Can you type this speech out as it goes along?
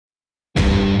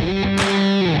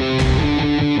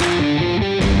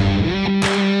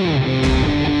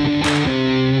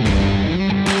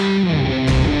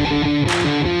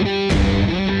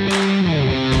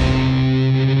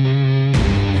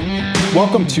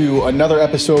Welcome to another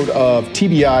episode of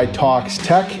TBI Talks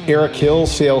Tech. Eric Hill,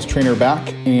 sales trainer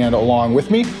back, and along with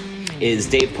me is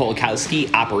Dave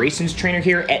Polakowski, operations trainer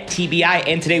here at TBI,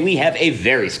 and today we have a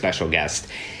very special guest.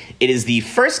 It is the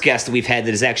first guest that we've had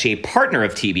that is actually a partner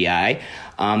of TBI.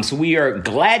 So we are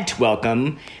glad to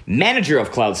welcome Manager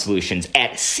of Cloud Solutions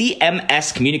at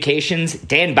CMS Communications,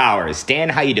 Dan Bowers. Dan,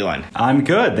 how you doing? I'm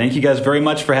good. Thank you guys very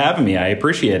much for having me. I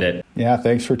appreciate it. Yeah,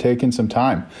 thanks for taking some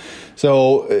time.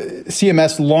 So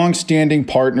CMS, longstanding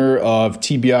partner of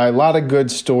TBI, a lot of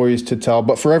good stories to tell.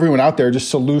 But for everyone out there, just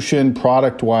solution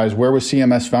product-wise, where was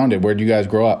CMS founded? Where did you guys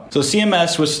grow up? So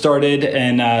CMS was started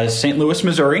in St. Louis,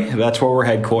 Missouri. That's where we're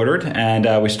headquartered,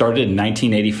 and we started in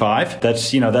 1985.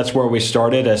 That's where we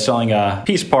started selling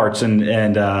piece parts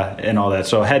and all that.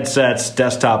 So headsets,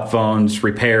 desktop phones,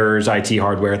 repairs, IT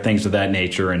hardware, things of that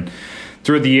nature. And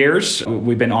through the years,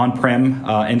 we've been on-prem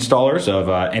installers of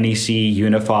NEC,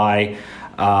 Unify,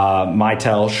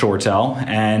 Mitel, ShoreTel,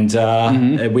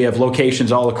 and we have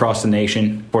locations all across the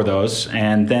nation for those.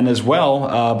 And then as well,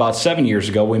 about 7 years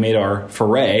ago, we made our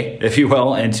foray, if you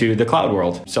will, into the cloud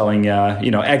world, selling,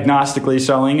 agnostically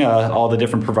selling all the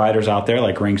different providers out there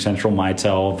like RingCentral,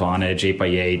 Mitel, Vonage,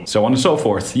 8x8, so on and so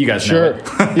forth. You guys know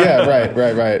it. Yeah,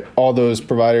 right. All those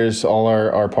providers, all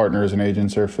our partners and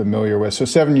agents are familiar with. So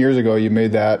 7 years ago, you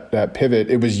made that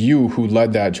pivot. It was you who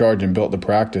led that charge and built the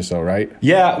practice, though, right?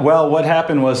 Yeah, well, what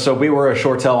happened was, so we were a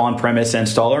ShoreTel on-premise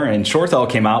installer, and ShoreTel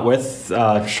came out with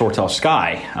ShoreTel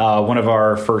Sky, one of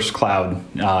our first cloud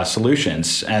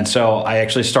solutions. And so I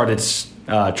actually started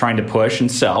trying to push and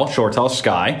sell ShoreTel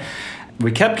Sky.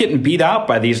 We kept getting beat out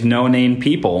by these no-name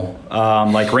people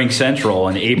like RingCentral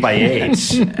and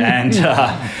 8x8s and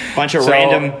bunch of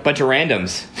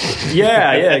randoms.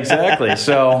 Yeah, exactly.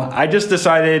 So I just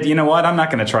decided, you know what? I'm not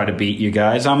going to try to beat you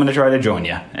guys. I'm going to try to join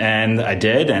you, and I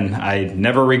did, and I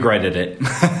never regretted it.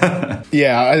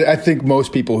 Yeah, I think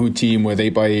most people who team with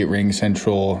 8x8,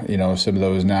 RingCentral, some of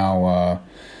those now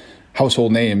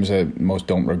household names, most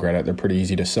don't regret it. They're pretty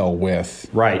easy to sell with.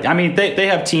 Right. I mean, they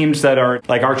have teams that are,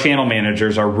 like our channel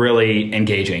managers are really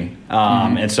engaging.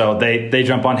 And so they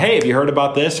jump on, hey, have you heard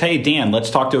about this? Hey, Dan, let's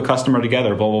talk to a customer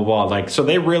together, blah, blah, blah. So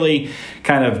they really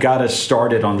kind of got us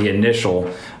started on the initial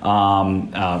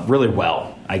really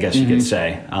well, I guess you could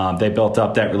say. They built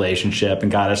up that relationship and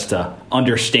got us to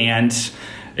understand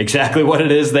exactly what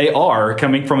it is they are.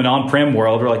 Coming from an on-prem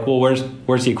world, we're like, well,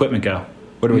 where's the equipment go?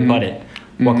 Where do we put it?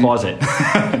 What closet?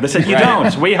 They said, you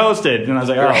don't. We host it. And I was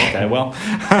like, oh, okay, well.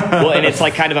 Well, and it's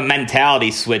like kind of a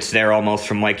mentality switch there almost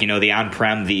from like, the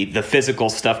on-prem, the physical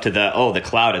stuff to the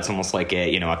cloud. It's almost like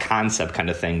a concept kind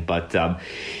of thing. But, so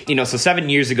 7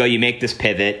 years ago, you make this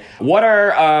pivot. What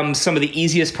are some of the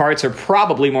easiest parts, or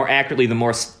probably more accurately, the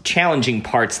more challenging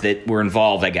parts that were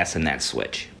involved, I guess, in that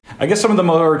switch? I guess some of the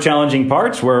more challenging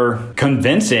parts were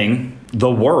convincing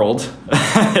the world,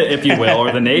 if you will,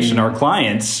 or the nation, our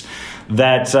clients,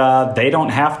 that they don't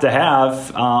have to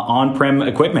have on-prem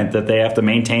equipment that they have to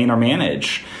maintain or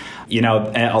manage.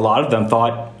 A lot of them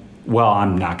thought, well,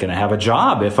 I'm not going to have a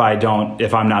job if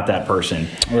I'm not that person.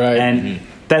 Right. And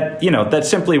that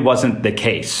simply wasn't the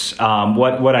case.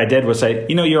 What I did was say,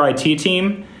 your IT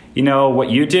team, what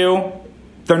you do,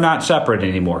 they're not separate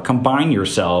anymore. Combine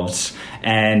yourselves,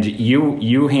 and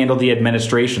you handle the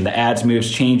administration, the ads,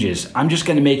 moves, changes. I'm just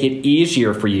going to make it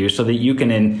easier for you so that you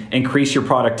can increase your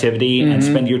productivity and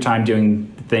spend your time doing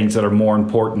things that are more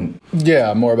important.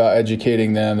 Yeah, more about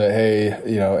educating them that, hey,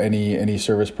 any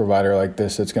service provider like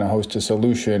this that's going to host a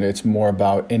solution, it's more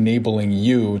about enabling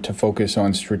you to focus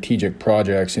on strategic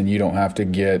projects, and you don't have to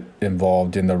get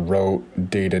involved in the rote,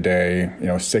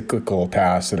 day-to-day, cyclical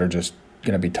tasks that are just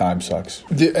going to be time sucks.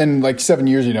 And like 7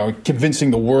 years,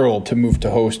 convincing the world to move to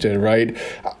hosted, right?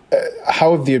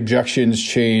 How have the objections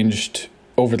changed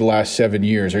over the last 7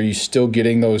 years? Are you still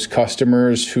getting those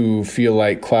customers who feel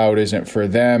like cloud isn't for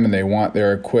them and they want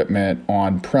their equipment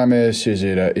on premise? Is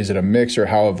it a mix, or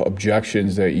how have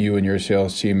objections that you and your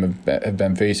sales team have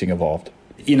been facing evolved?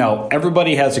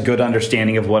 Everybody has a good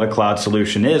understanding of what a cloud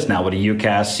solution is now, what a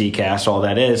UCaaS, CCaaS, all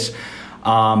that is.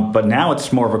 But now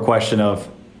it's more of a question of,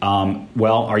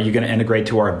 are you going to integrate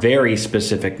to our very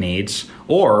specific needs,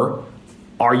 or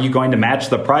are you going to match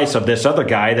the price of this other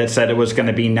guy that said it was going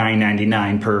to be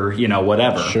 $9.99 per,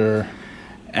 whatever? Sure.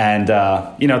 And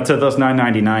to those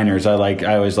 9.99ers,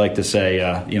 I always like to say,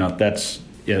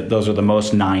 those are the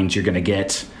most nines you're going to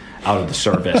get out of the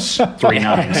service. 3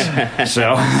 nines.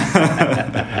 So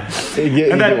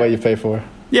you get what you pay for.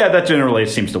 Yeah, that generally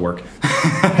seems to work.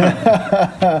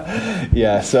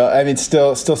 Yeah, so I mean,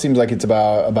 still seems like it's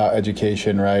about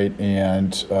education, right?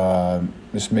 And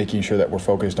just making sure that we're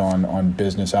focused on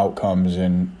business outcomes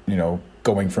and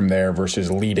going from there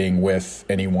versus leading with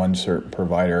any one certain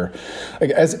provider.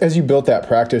 Like as you built that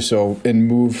practice, so and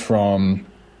moved from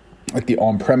like the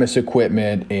on-premise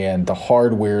equipment and the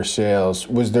hardware sales,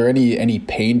 was there any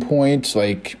pain points,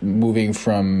 like moving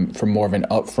from more of an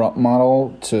upfront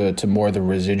model to more of the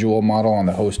residual model on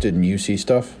the hosted and UC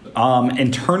stuff?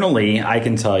 Internally, I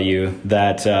can tell you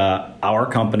that our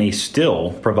company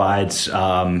still provides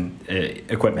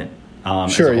equipment.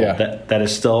 Sure, yeah. That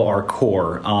is still our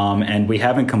core. And we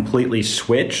haven't completely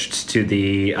switched to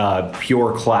the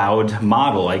pure cloud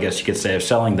model, I guess you could say, of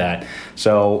selling that.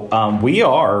 So we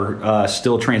are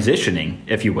still transitioning,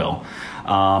 if you will,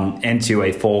 into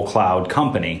a full cloud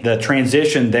company. The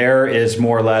transition there is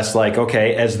more or less like,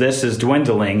 okay, as this is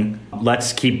dwindling,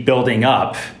 let's keep building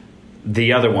up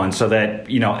the other one, so that,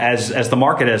 as the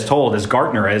market has told, as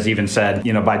Gartner has even said,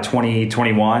 by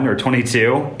 2021 or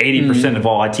 22, 80% of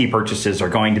all IT purchases are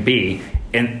going to be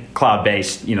in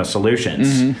cloud-based,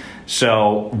 solutions.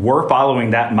 So we're following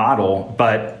that model,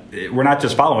 but we're not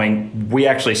just following, we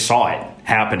actually saw it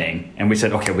happening. And we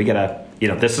said, okay, we gotta,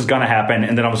 this is going to happen.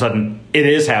 And then all of a sudden it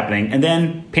is happening. And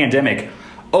then pandemic,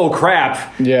 oh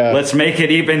crap, yeah, let's make it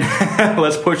even,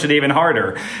 let's push it even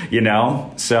harder,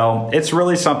 So it's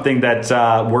really something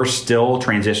that we're still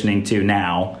transitioning to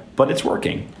now, but it's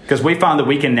working. Because we found that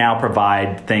we can now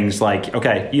provide things like,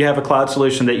 okay, you have a cloud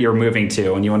solution that you're moving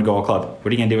to and you want to go all cloud. What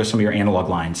are you going to do with some of your analog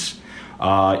lines?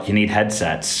 You need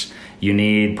headsets. You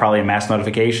need probably a mass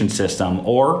notification system.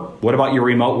 Or what about your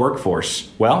remote workforce?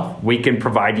 Well, we can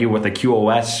provide you with a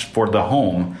QoS for the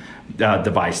home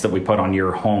device that we put on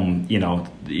your home,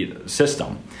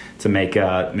 system to make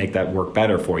that work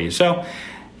better for you. So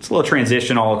it's a little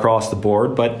transition all across the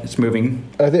board, but it's moving.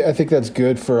 I think that's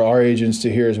good for our agents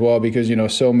to hear as well, because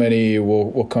so many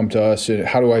will come to us and,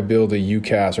 how do I build a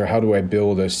UCaaS or how do I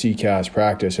build a CCaaS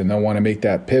practice, and they'll want to make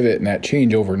that pivot and that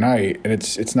change overnight, and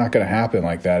it's not going to happen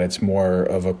like that. It's more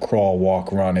of a crawl,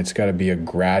 walk, run. It's got to be a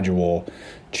gradual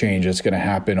change. It's going to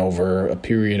happen over a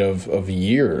period of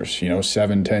years,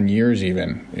 7-10 years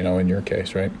even, in your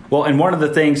case, right? Well, and one of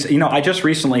the things, I just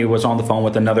recently was on the phone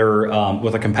with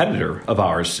with a competitor of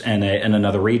ours in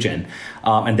another region,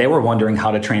 and they were wondering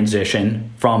how to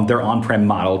transition from their on-prem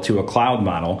model to a cloud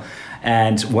model.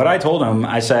 And what I told them,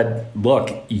 I said,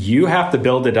 look, you have to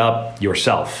build it up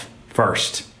yourself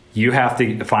first. You have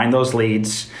to find those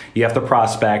leads. You have to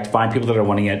prospect, find people that are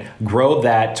wanting it, grow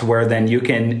that to where then you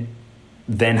can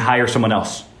then hire someone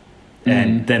else,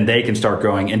 and then they can start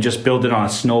growing, and just build it on a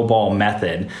snowball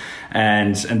method.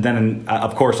 And then,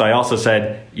 of course, I also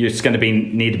said it's going to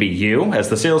need to be you as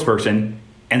the salesperson,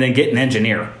 and then get an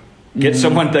engineer. Get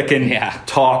someone that can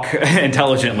talk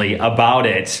intelligently about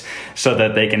it so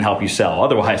that they can help you sell.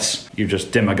 Otherwise, you're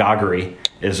just demagoguery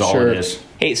is all it is.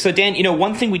 Hey, so Dan,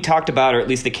 one thing we talked about, or at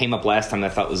least that came up last time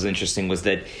that I thought was interesting, was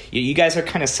that you guys are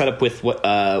kind of set up with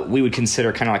what we would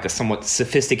consider kind of like a somewhat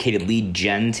sophisticated lead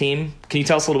gen team. Can you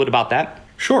tell us a little bit about that?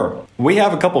 Sure. We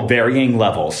have a couple varying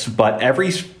levels, but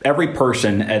every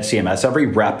person at CMS, every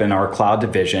rep in our cloud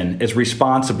division is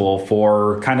responsible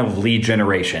for kind of lead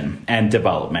generation and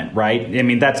development, right? I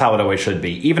mean, that's how it always should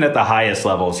be. Even at the highest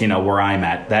levels, where I'm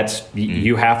at, that's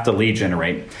you have to lead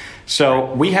generate.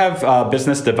 So we have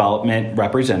business development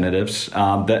representatives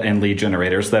and lead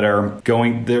generators that are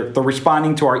they're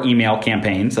responding to our email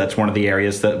campaigns. That's one of the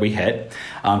areas that we hit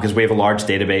because we have a large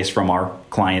database from our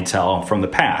clientele from the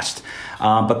past.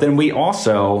 But then we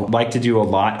also like to do a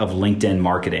lot of LinkedIn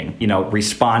marketing,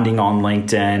 responding on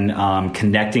LinkedIn,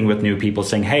 connecting with new people,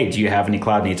 saying, hey, do you have any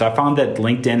cloud needs? I found that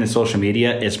LinkedIn and social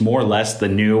media is more or less the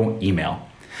new email.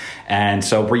 And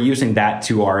so we're using that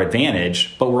to our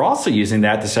advantage, but we're also using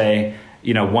that to say,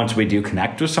 once we do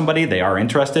connect with somebody, they are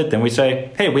interested, then we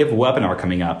say, hey, we have a webinar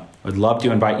coming up. I'd love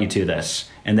to invite you to this.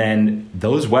 And then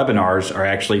those webinars are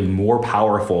actually more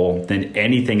powerful than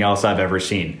anything else I've ever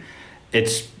seen.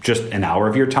 It's just an hour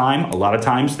of your time. A lot of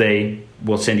times they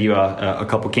will send you a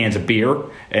couple cans of beer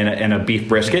and a beef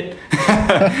brisket.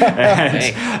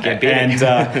 And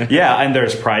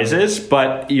there's prizes.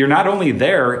 But you're not only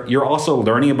there, you're also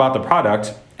learning about the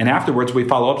product. And afterwards, we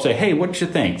follow up, say, hey, what did you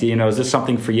think? Is this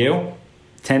something for you?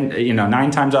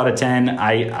 9 times out of 10,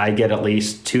 I get at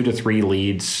least 2 to 3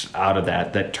 leads out of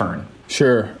that turn.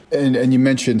 Sure. And you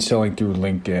mentioned selling through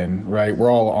LinkedIn, right?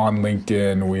 We're all on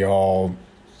LinkedIn. We all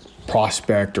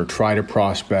prospect or try to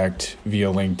prospect via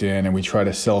LinkedIn, and we try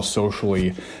to sell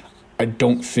socially. I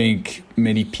don't think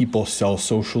many people sell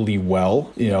socially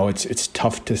well. It's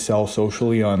tough to sell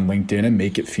socially on LinkedIn and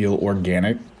make it feel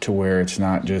organic to where it's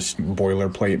not just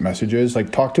boilerplate messages.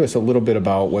 Like, talk to us a little bit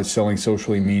about what selling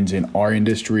socially means in our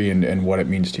industry and what it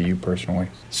means to you personally.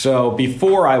 So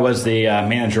before I was the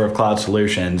manager of cloud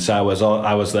solutions, I was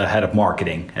the head of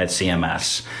marketing at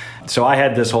CMS. So I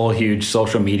had this whole huge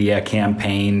social media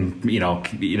campaign,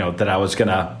 that I was going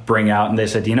to bring out, and they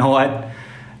said, you know what?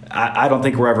 I don't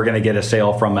think we're ever going to get a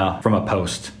sale from a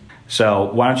post.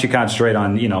 So why don't you concentrate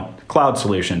on, cloud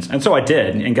solutions? And so I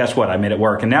did. And guess what? I made it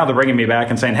work. And now they're bringing me back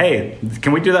and saying, hey,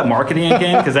 can we do that marketing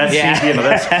again? Because that's,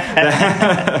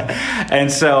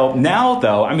 And so now,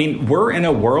 though, we're in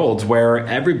a world where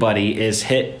everybody is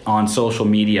hit on social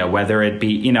media, whether it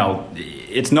be,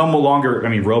 it's no longer,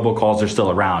 robocalls are still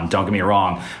around, don't get me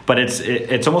wrong, but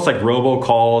it's almost like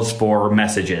robocalls for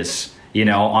messages.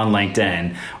 On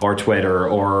LinkedIn or Twitter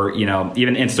or,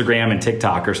 even Instagram and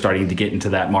TikTok are starting to get into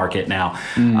that market now.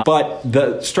 But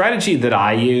the strategy that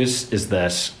I use is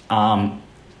this.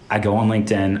 I go on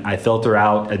LinkedIn, I filter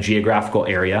out a geographical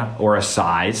area or a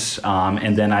size,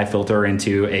 and then I filter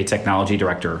into a technology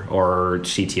director or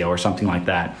CTO or something like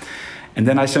that. And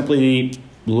then I simply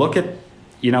look at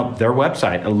their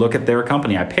website. I look at their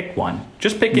company. I pick one.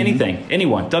 Just pick anything,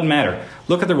 anyone, doesn't matter.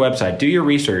 Look at their website, do your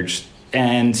research,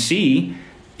 and see,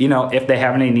 if they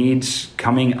have any needs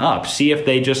coming up. See if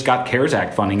they just got CARES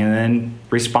Act funding, and then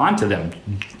respond to them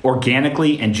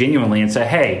organically and genuinely and say,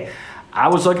 hey, I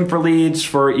was looking for leads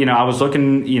for,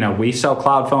 we sell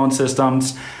cloud phone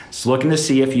systems. So looking to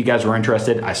see if you guys were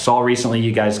interested. I saw recently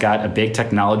you guys got a big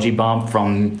technology bump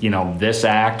from, this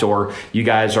act, or you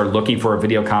guys are looking for a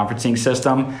video conferencing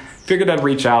system. Figured I'd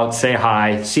reach out, say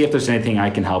hi, see if there's anything I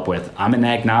can help with. I'm an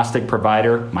agnostic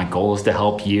provider. My goal is to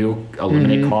help you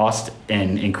eliminate cost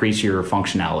and increase your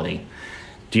functionality.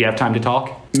 Do you have time to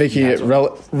talk? Making it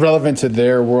relevant to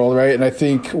their world, right? And I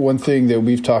think one thing that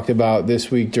we've talked about this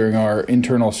week during our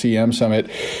internal CM summit,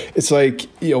 it's like,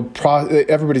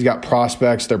 everybody's got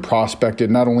prospects. They're prospected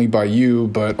not only by you,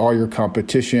 but all your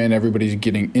competition. Everybody's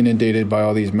getting inundated by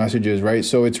all these messages, right?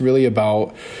 So it's really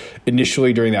about,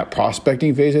 initially during that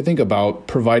prospecting phase, I think, about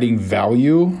providing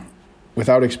value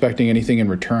without expecting anything in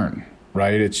return.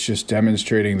 Right? It's just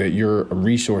demonstrating that you're a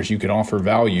resource, you can offer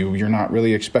value. You're not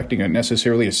really expecting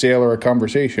necessarily a sale or a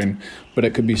conversation, but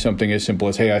it could be something as simple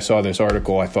as, hey, I saw this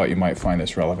article. I thought you might find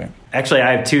this relevant. Actually,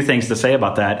 I have two things to say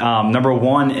about that. Number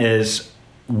one is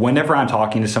whenever I'm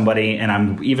talking to somebody and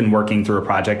I'm even working through a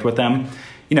project with them,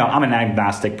 I'm an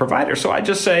agnostic provider. So I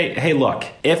just say, hey, look,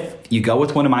 if you go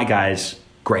with one of my guys,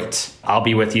 great. I'll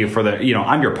be with you for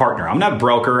I'm your partner. I'm not a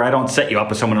broker. I don't set you up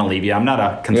with someone and leave you. I'm not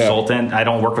a consultant. Yeah. I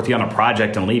don't work with you on a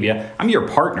project and leave you. I'm your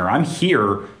partner. I'm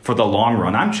here for the long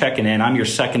run. I'm checking in. I'm your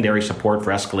secondary support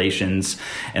for escalations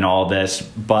and all this.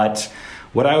 But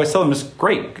what I always tell them is,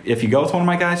 great. If you go with one of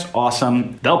my guys,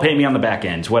 awesome. They'll pay me on the back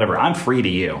end, whatever. I'm free to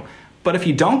you. But if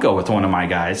you don't go with one of my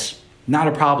guys, not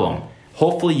a problem.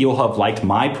 Hopefully you'll have liked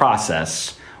my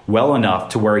process well enough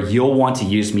to where you'll want to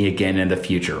use me again in the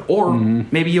future. Or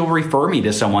maybe you'll refer me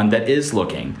to someone that is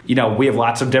looking. We have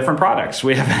lots of different products.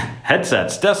 We have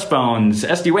headsets, desk phones,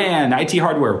 SD-WAN, IT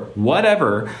hardware,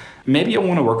 whatever. Maybe you'll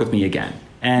want to work with me again.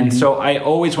 And so I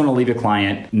always want to leave a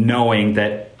client knowing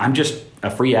that I'm just a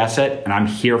free asset and I'm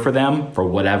here for them for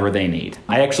whatever they need.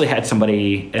 I actually had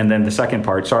somebody, and then the second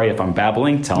part, sorry if I'm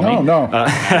babbling, tell me. No.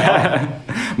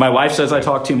 My wife says I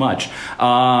talk too much.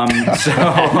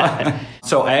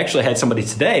 So I actually had somebody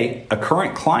today, a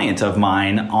current client of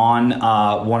mine on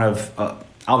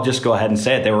I'll just go ahead and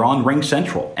say it. They were on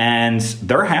RingCentral and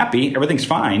they're happy. Everything's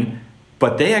fine.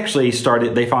 But they actually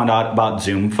they found out about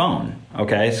Zoom Phone.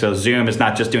 Okay, so Zoom is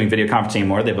not just doing video conferencing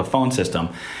anymore. They have a phone system.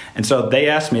 And so they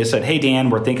asked me, they said, hey, Dan,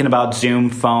 we're thinking about Zoom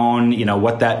Phone,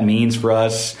 what that means for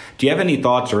us. Do you have any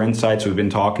thoughts or insights? We've been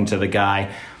talking to the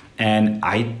guy. And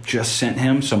I just sent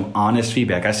him some honest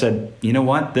feedback. I said, you know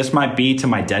what? This might be to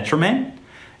my detriment.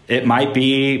 It might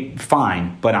be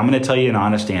fine, but I'm going to tell you an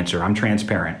honest answer. I'm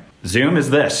transparent. Zoom is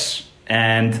this.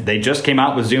 And they just came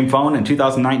out with Zoom Phone in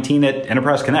 2019 at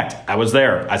Enterprise Connect. I was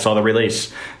there. I saw the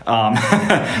release. They're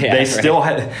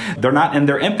not in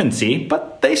their infancy,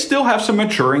 but they still have some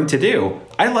maturing to do.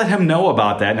 I let him know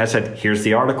about that. And I said, here's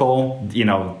the article.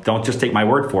 Don't just take my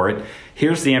word for it.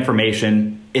 Here's the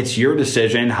information. It's your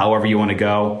decision, however you want to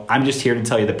go. I'm just here to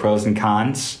tell you the pros and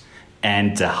cons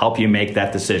and to help you make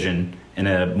that decision in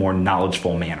a more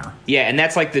knowledgeable manner. Yeah, and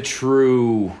that's like the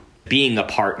true being a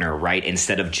partner, right?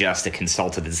 Instead of just a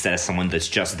consultant, instead of someone that's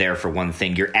just there for one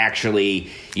thing, you're actually,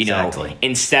 Exactly.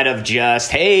 instead of just,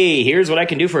 hey, here's what I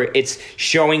can do for it, it's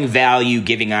showing value,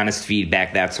 giving honest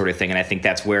feedback, that sort of thing. And I think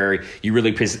that's where you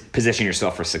really position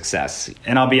yourself for success.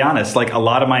 And I'll be honest, like a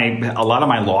lot of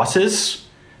my losses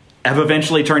have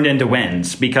eventually turned into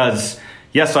wins because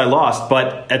yes, I lost,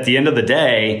 but at the end of the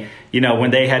day,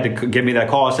 when they had to give me that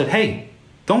call, I said, hey,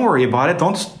 don't worry about it.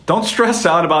 Don't stress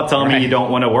out about telling me you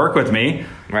don't want to work with me.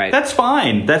 Right. That's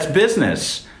fine. That's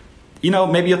business.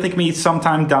 Maybe you'll think of me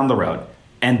sometime down the road.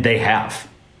 And they have.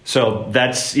 So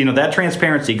that's, that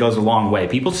transparency goes a long way.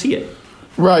 People see it.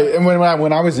 Right. And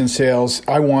when I was in sales,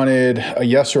 I wanted a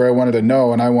yes or I wanted a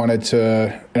no, and I wanted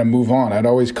to move on. I'd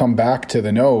always come back to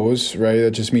the no's, right?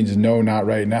 That just means no, not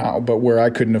right now. But where I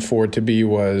couldn't afford to be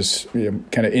was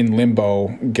kind of in limbo,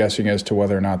 guessing as to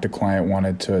whether or not the client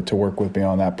wanted to work with me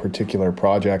on that particular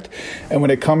project. And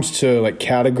when it comes to like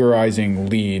categorizing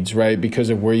leads, right, because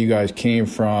of where you guys came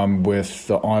from with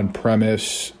the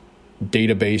on-premise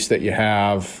database that you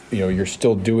have, you're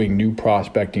still doing new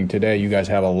prospecting today. You guys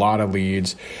have a lot of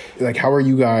leads. Like, how are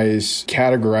you guys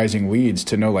categorizing leads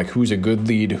to know like who's a good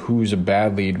lead, who's a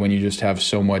bad lead when you just have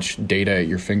so much data at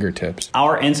your fingertips?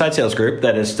 Our inside sales group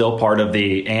that is still part of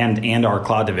the and our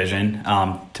cloud division,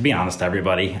 to be honest,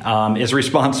 everybody, is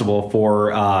responsible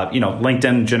for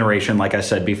LinkedIn generation, like I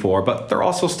said before, but they're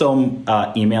also still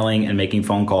emailing and making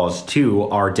phone calls to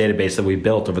our database that we've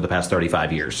built over the past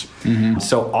 35 years. Mm-hmm.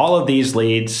 So all of these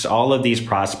leads, all of these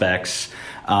prospects,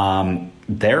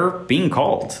 they're being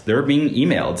called, they're being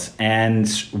emailed. And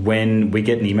when we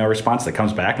get an email response that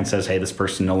comes back and says, hey, this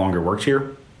person no longer works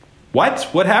here.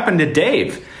 What happened to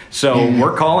Dave? So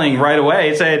we're calling right away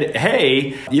and said,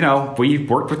 hey, we've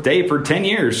worked with Dave for 10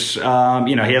 years. He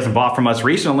hasn't bought from us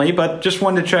recently, but just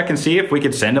wanted to check and see if we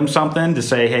could send him something to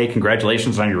say, hey,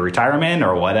 congratulations on your retirement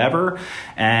or whatever.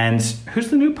 And who's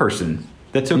the new person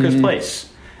that took his place?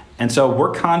 And so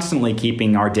we're constantly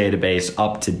keeping our database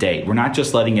up to date. We're not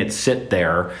just letting it sit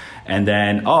there and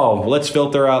then, let's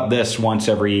filter out this once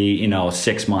every,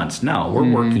 6 months. No,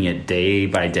 we're working it day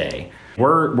by day.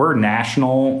 We're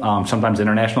national, sometimes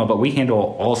international, but we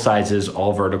handle all sizes,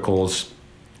 all verticals.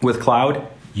 With cloud,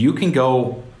 you can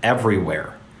go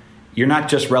everywhere. You're not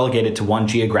just relegated to one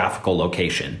geographical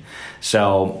location.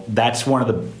 So that's one of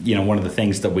the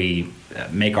things that we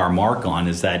make our mark on,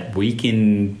 is that we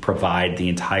can provide the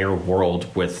entire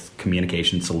world with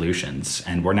communication solutions,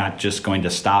 and we're not just going to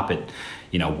stop at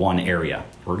one area.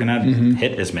 We're going to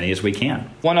hit as many as we can.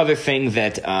 One other thing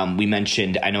that we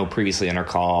mentioned, I know previously on our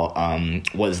call,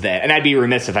 was that, and I'd be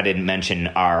remiss if I didn't mention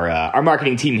our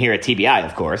marketing team here at TBI,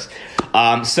 of course.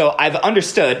 So I've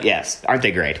understood, yes, aren't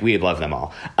they great? We love them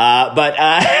all. But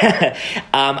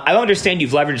I understand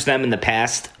you've leveraged them in the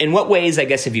past. In what ways, I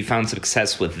guess, have you found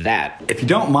success with that? If you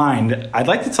don't mind, I'd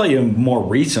like to tell you more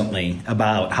recently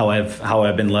about how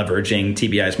I've been leveraging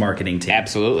TBI's marketing team.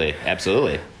 Absolutely.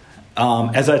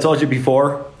 As I told you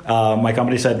before, my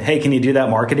company said, hey, can you do that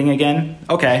marketing again?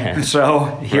 Okay. So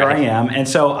here I am. And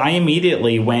so I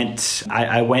immediately went to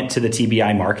the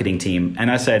TBI marketing team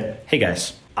and I said, hey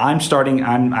guys,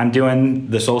 I'm doing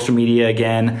the social media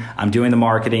again. I'm doing the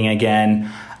marketing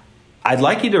again. I'd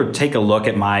like you to take a look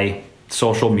at my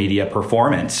social media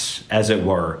performance, as it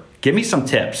were. Give me some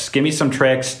tips, give me some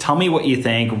tricks. Tell me what you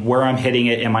think, where I'm hitting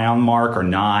it. Am I on mark or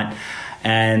not?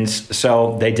 And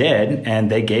so they did, and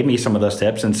they gave me some of those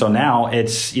tips. And so now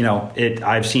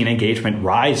I've seen engagement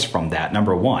rise from that,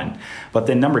 number one. But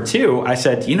then number two, I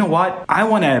said, you know what? I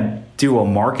want to do a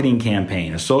marketing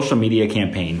campaign, a social media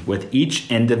campaign with each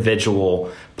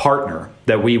individual partner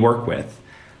that we work with.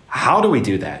 How do we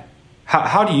do that?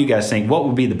 How do you guys think? What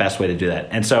would be the best way to do that?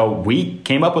 And so we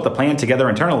came up with a plan together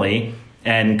internally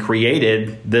and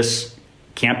created this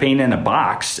campaign in a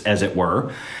box, as it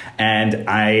were. And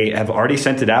I have already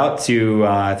sent it out to,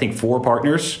 I think, 4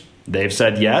 partners. They've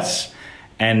said yes.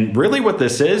 And really what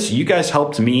this is, you guys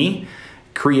helped me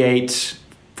create,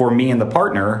 for me and the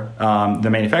partner, the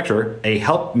manufacturer, a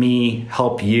help me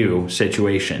help you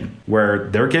situation where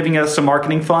they're giving us some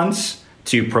marketing funds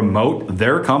to promote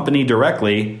their company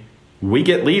directly. We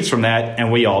get leads from that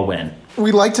and we all win.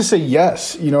 We like to say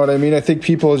yes. You know what I mean? I think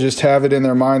people just have it in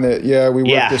their mind that, we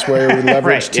work this way or we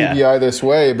leverage TBI this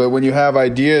way. But when you have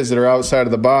ideas that are outside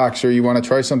of the box or you want to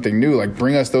try something new, like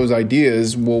bring us those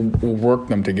ideas, we'll work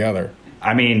them together.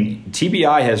 I mean,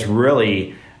 TBI has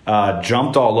really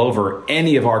jumped all over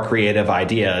any of our creative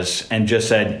ideas and just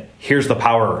said, here's the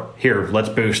power. Here, let's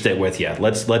boost it with you.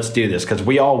 Let's do this because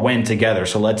we all win together.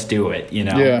 So let's do it,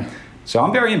 Yeah. So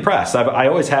I'm very impressed. I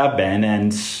always have been,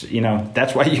 and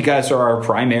that's why you guys are our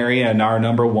primary and our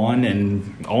number one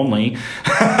and only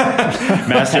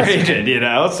master agent.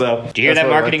 So do you hear that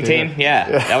marketing team? Yeah,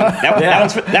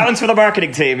 that one's for the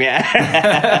marketing team. Yeah,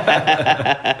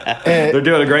 they're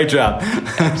doing a great job.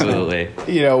 Absolutely.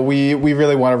 We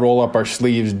really want to roll up our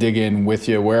sleeves, dig in with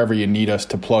you wherever you need us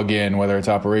to plug in, whether it's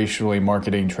operationally,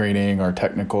 marketing, training, or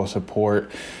technical support.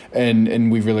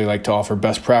 And we really like to offer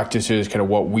best practices, kind of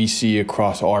what we see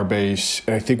across our base.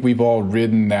 And I think we've all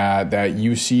ridden that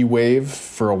UC wave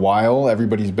for a while.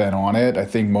 Everybody's been on it. I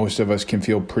think most of us can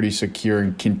feel pretty secure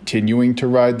in continuing to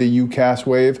ride the UCaaS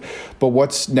wave. But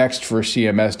what's next for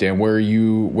CMS, Dan? Where are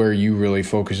you really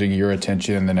focusing your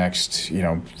attention in the next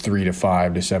 3 to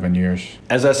 5 to 7 years?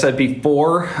 As I said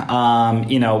before,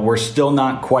 we're still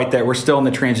not quite there. We're still in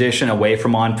the transition away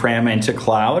from on-prem into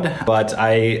cloud. But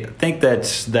I think that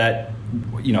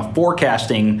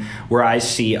forecasting where I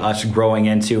see us growing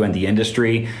into in the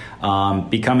industry,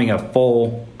 becoming a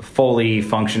fully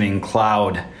functioning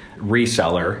cloud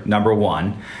reseller, number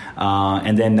one.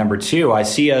 And then number two, I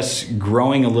see us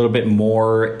growing a little bit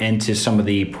more into some of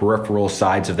the peripheral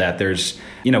sides of that. There's,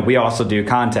 we also do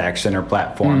contact center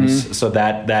platforms, so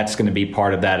that's going to be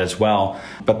part of that as well.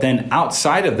 But then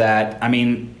outside of that,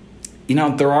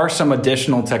 there are some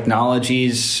additional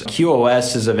technologies.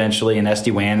 QoS is eventually, and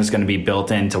SD-WAN is going to be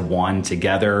built into one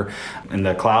together in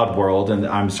the cloud world. And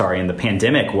in the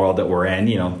pandemic world that we're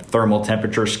in, thermal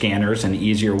temperature scanners and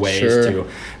easier ways to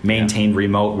maintain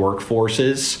remote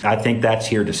workforces. I think that's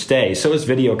here to stay. So is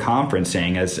video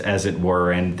conferencing, as it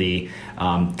were, and the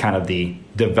kind of the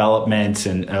development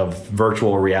of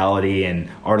virtual reality and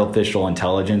artificial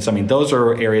intelligence. Those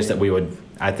are areas that we would,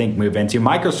 I think, move into.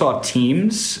 Microsoft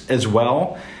Teams as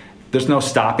well. There's no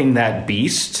stopping that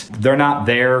beast. They're not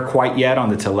there quite yet on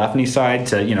the telephony side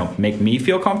to, make me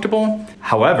feel comfortable.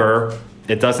 However,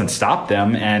 it doesn't stop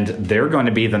them, and they're going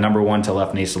to be the number one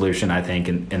telephony solution, I think,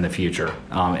 in the future.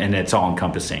 And it's all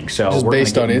encompassing. So just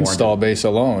based on install base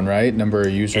alone, right? Number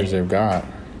of users they've got.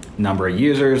 Number of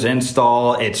users,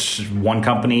 install. It's one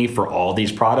company for all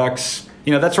these products.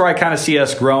 That's where I kind of see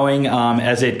us growing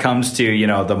as it comes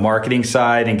to, the marketing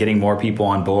side and getting more people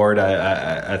on board.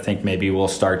 I think maybe we'll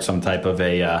start some type of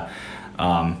a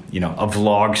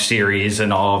vlog series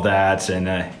and all of that,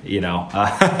 and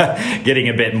getting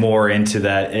a bit more into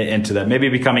that. Maybe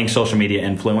becoming social media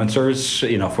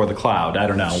influencers, for the cloud. I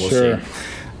don't know. We'll see.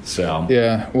 So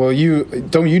yeah, well,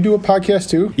 don't you do a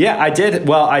podcast too? Yeah, I did.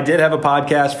 Well, I did have a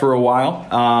podcast for a while,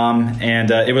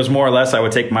 and it was more or less I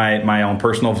would take my own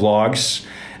personal vlogs,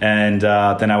 and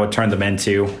then I would turn them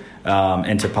into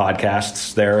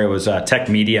podcasts. There, it was Tech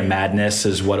Media Madness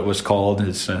is what it was called.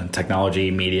 It's technology,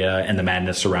 media, and the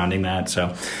madness surrounding that.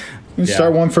 So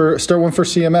start one for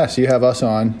CMS. You have us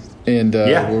on, and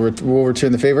we'll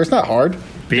return the favor. It's not hard.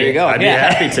 There you go. I'd be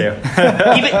happy to.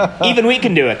 even we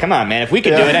can do it. Come on, man. If we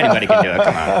can do it, anybody can do it.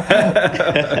 Come on.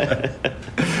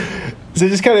 So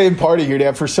just kind of imparting here,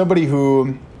 Dan, for somebody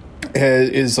who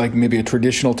is like maybe a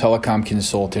traditional telecom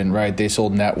consultant, right? They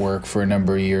sold network for a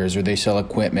number of years, or they sell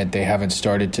equipment. They haven't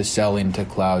started to sell into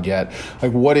cloud yet.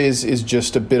 Like, what is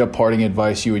just a bit of parting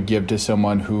advice you would give to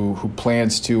someone who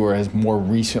plans to or has more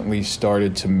recently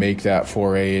started to make that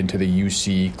foray into the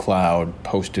UC cloud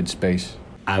hosted space?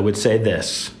 I would say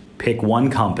this: pick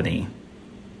one company,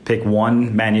 pick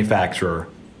one manufacturer,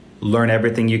 learn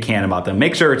everything you can about them.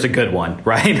 Make sure it's a good one,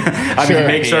 right?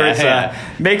 Make sure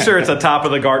it's a top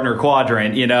of the Gartner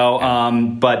quadrant,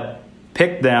 but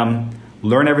pick them,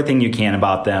 learn everything you can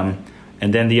about them,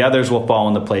 and then the others will fall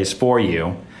into place for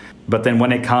you. But then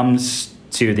when it comes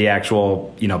to the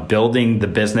actual, building the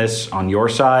business on your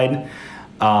side,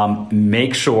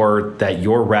 make sure that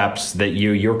your reps, that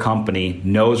your company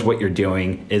knows what you're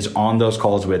doing, is on those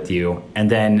calls with you, and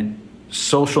then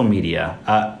social media,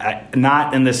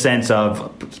 not in the sense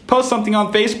of post something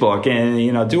on Facebook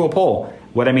and do a poll.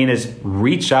 What I mean is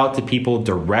reach out to people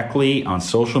directly on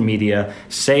social media,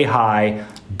 say hi,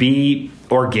 be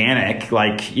organic,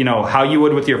 like how you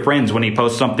would with your friends when he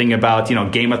posts something about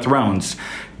Game of Thrones.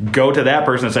 Go to that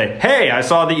person and say, hey, I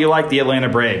saw that you like the Atlanta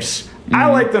Braves. I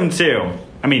like them too.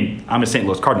 I'm a St.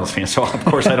 Louis Cardinals fan, so of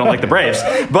course I don't like the Braves.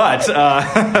 But,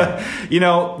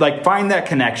 find that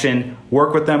connection,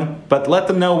 work with them, but let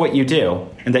them know what you do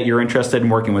and that you're interested in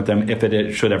working with them if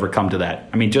it should ever come to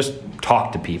that. Just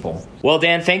talk to people. Well,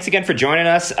 Dan, thanks again for joining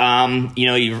us.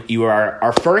 You are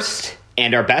our first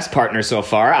and our best partner so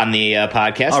far on the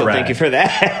podcast, so thank you for that.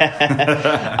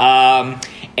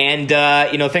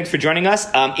 Thanks for joining us.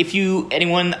 If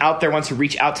anyone out there wants to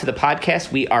reach out to the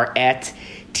podcast, we are at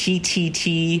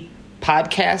TTT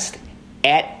podcast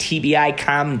at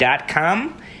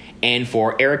tbicom.com. And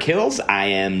for Eric Hills, I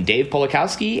am Dave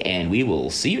Polakowski, and we will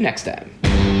see you next time.